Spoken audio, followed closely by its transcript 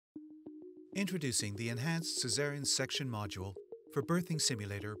Introducing the enhanced césarienne section module for birthing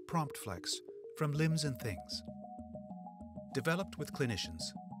simulator PromptFlex from Limbs and Things. Developed with clinicians,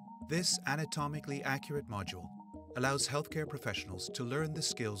 this anatomically accurate module allows healthcare professionals to learn the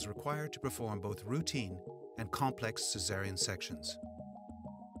skills required to perform both routine and complex césarienne sections.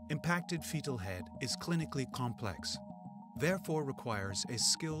 Impacted fetal head is clinically complex, therefore requires a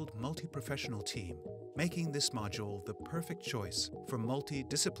skilled multi-professional team, making this module the perfect choice for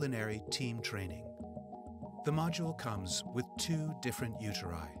multidisciplinary team training. The module comes with 2 different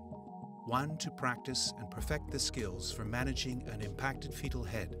uteri, one to practice and perfect the skills for managing an impacted fetal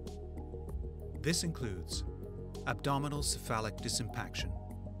head. This includes abdominal cephalic disimpaction,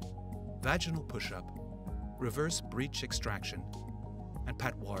 vaginal push-up, reverse breech extraction, and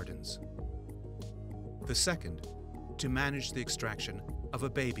Pat Wardens. The second, to manage the extraction of a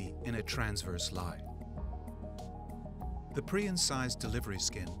baby in a transverse lie. The pre-incised delivery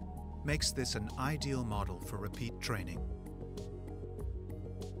skin makes this an ideal model for repeat training.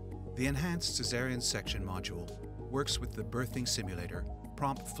 The enhanced césarienne section module works with the birthing simulator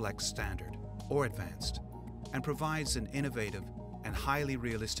PromptFlex Standard or Advanced and provides an innovative and highly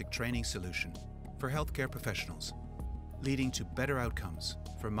realistic training solution for healthcare professionals, leading to better outcomes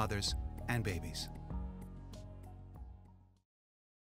for mothers and babies.